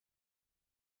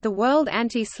The World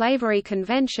Anti-Slavery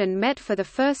Convention met for the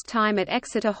first time at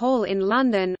Exeter Hall in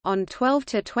London, on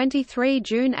 12–23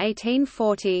 June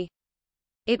 1840.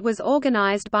 It was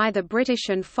organised by the British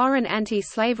and Foreign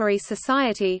Anti-Slavery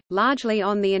Society, largely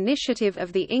on the initiative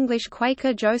of the English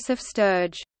Quaker Joseph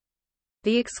Sturge.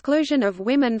 The exclusion of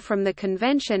women from the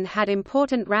convention had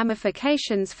important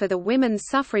ramifications for the women's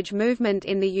suffrage movement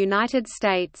in the United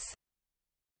States.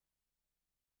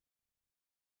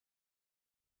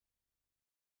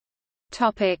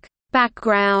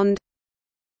 Background.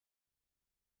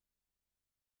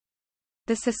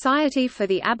 The Society for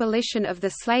the Abolition of the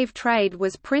Slave Trade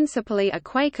was principally a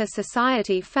Quaker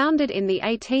society founded in the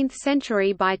 18th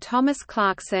century by Thomas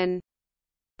Clarkson.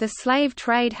 The slave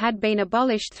trade had been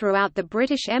abolished throughout the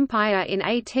British Empire in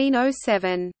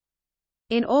 1807.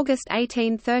 In August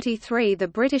 1833 the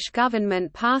British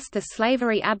government passed the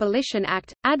Slavery Abolition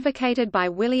Act, advocated by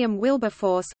William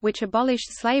Wilberforce, which abolished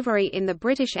slavery in the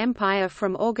British Empire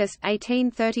from August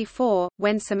 1834,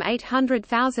 when some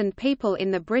 800,000 people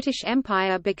in the British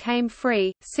Empire became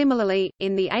free. Similarly,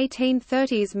 in the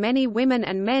 1830s many women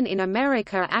and men in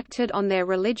America acted on their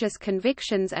religious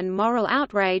convictions and moral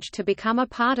outrage to become a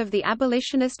part of the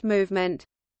abolitionist movement.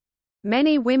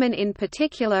 Many women in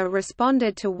particular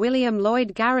responded to William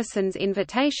Lloyd Garrison's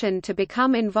invitation to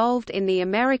become involved in the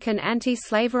American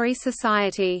Anti-Slavery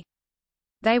Society.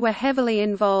 They were heavily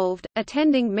involved,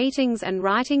 attending meetings and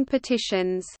writing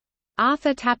petitions.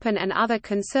 Arthur Tappan and other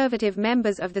conservative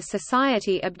members of the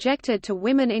society objected to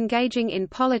women engaging in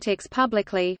politics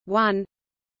publicly. 1.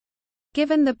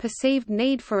 Given the perceived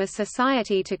need for a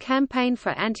society to campaign for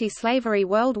anti-slavery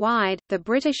worldwide, the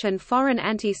British and Foreign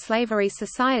Anti-Slavery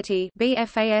Society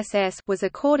 (BFASS) was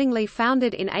accordingly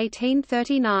founded in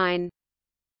 1839.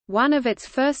 One of its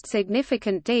first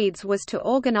significant deeds was to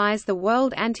organize the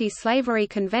World Anti-Slavery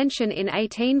Convention in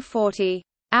 1840.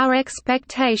 Our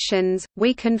expectations,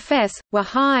 we confess, were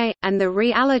high, and the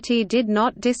reality did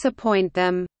not disappoint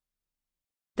them.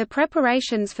 The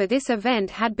preparations for this event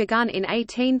had begun in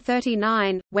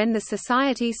 1839, when the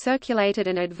Society circulated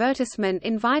an advertisement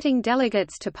inviting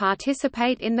delegates to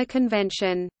participate in the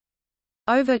convention.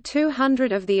 Over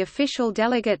 200 of the official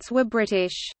delegates were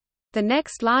British. The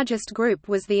next largest group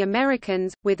was the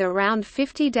Americans, with around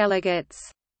 50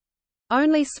 delegates.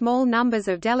 Only small numbers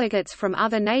of delegates from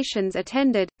other nations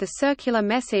attended. The circular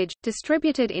message,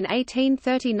 distributed in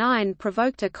 1839,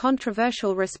 provoked a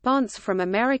controversial response from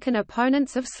American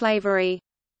opponents of slavery.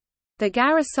 The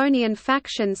Garrisonian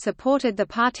faction supported the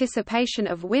participation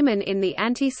of women in the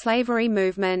anti-slavery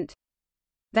movement.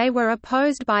 They were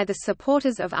opposed by the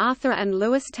supporters of Arthur and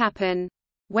Lewis Tappan.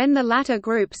 When the latter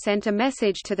group sent a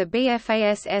message to the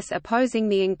BFASS opposing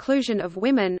the inclusion of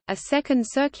women, a second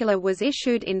circular was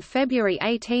issued in February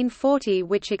 1840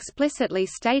 which explicitly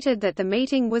stated that the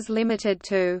meeting was limited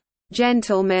to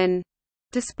gentlemen.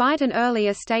 Despite an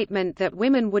earlier statement that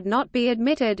women would not be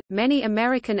admitted, many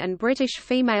American and British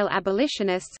female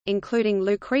abolitionists, including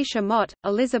Lucretia Mott,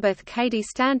 Elizabeth Cady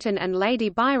Stanton and Lady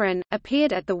Byron,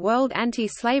 appeared at the World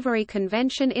Anti-Slavery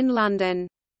Convention in London.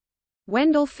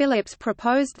 Wendell Phillips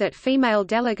proposed that female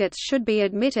delegates should be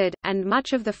admitted, and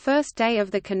much of the first day of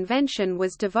the convention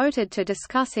was devoted to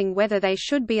discussing whether they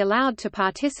should be allowed to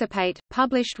participate.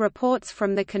 Published reports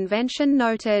from the convention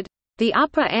noted, "The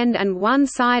upper end and one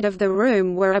side of the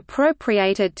room were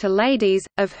appropriated to ladies,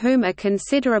 of whom a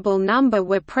considerable number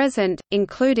were present,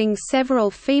 including several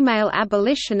female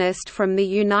abolitionists from the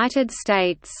United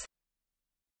States."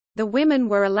 The women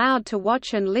were allowed to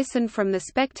watch and listen from the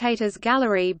spectators'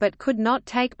 gallery but could not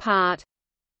take part.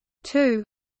 2.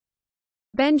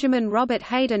 Benjamin Robert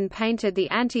Hayden painted the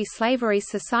Anti-Slavery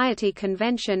Society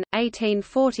Convention,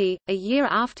 1840, a year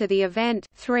after the event.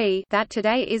 3. That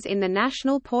today is in the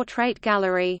National Portrait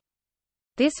Gallery.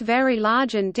 This very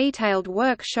large and detailed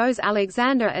work shows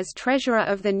Alexander as treasurer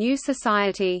of the new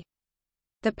society.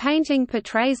 The painting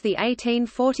portrays the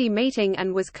 1840 meeting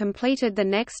and was completed the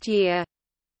next year.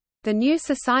 The new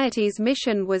society's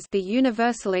mission was the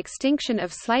universal extinction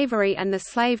of slavery and the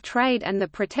slave trade and the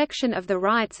protection of the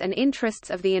rights and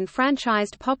interests of the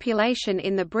enfranchised population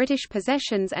in the British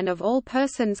possessions and of all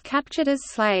persons captured as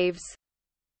slaves.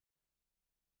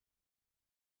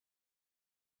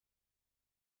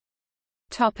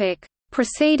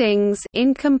 Proceedings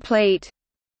incomplete.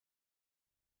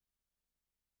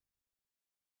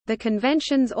 The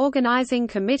convention's organizing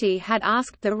committee had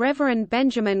asked the Reverend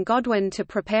Benjamin Godwin to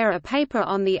prepare a paper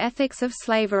on the ethics of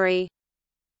slavery.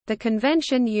 The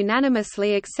convention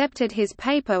unanimously accepted his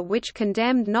paper, which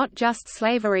condemned not just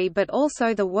slavery but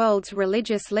also the world's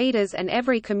religious leaders and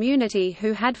every community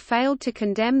who had failed to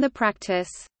condemn the practice.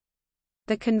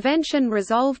 The convention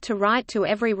resolved to write to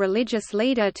every religious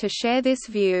leader to share this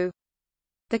view.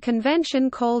 The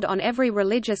convention called on every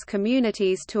religious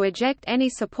communities to eject any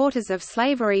supporters of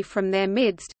slavery from their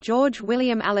midst. George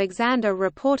William Alexander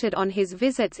reported on his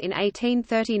visits in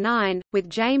 1839, with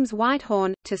James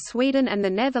Whitehorn, to Sweden and the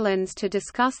Netherlands to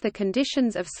discuss the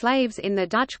conditions of slaves in the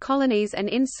Dutch colonies and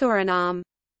in Suriname.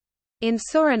 In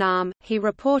Suriname, he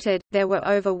reported, there were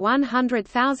over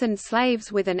 100,000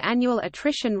 slaves with an annual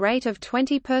attrition rate of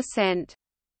 20%.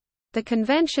 The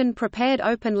convention prepared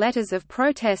open letters of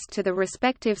protest to the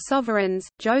respective sovereigns.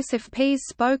 Joseph Pease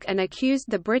spoke and accused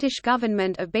the British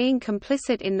government of being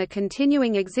complicit in the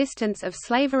continuing existence of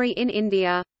slavery in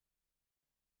India.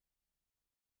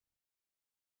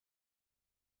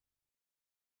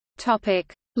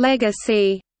 Topic: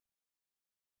 Legacy.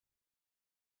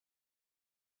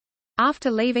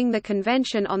 After leaving the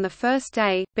convention on the first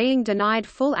day, being denied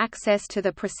full access to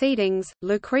the proceedings,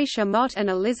 Lucretia Mott and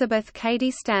Elizabeth Cady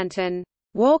Stanton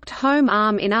walked home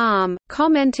arm in arm,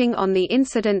 commenting on the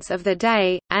incidents of the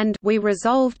day, and we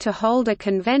resolved to hold a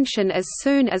convention as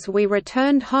soon as we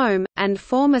returned home, and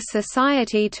form a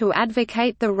society to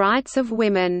advocate the rights of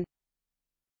women.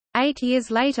 8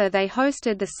 years later they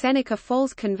hosted the Seneca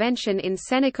Falls Convention in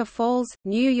Seneca Falls,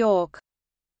 New York.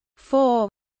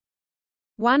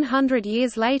 100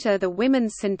 years later the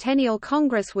Women's Centennial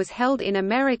Congress was held in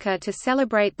America to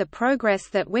celebrate the progress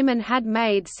that women had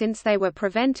made since they were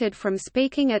prevented from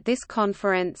speaking at this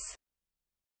conference.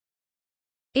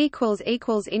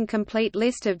 Incomplete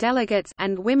list of delegates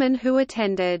and women who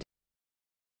attended.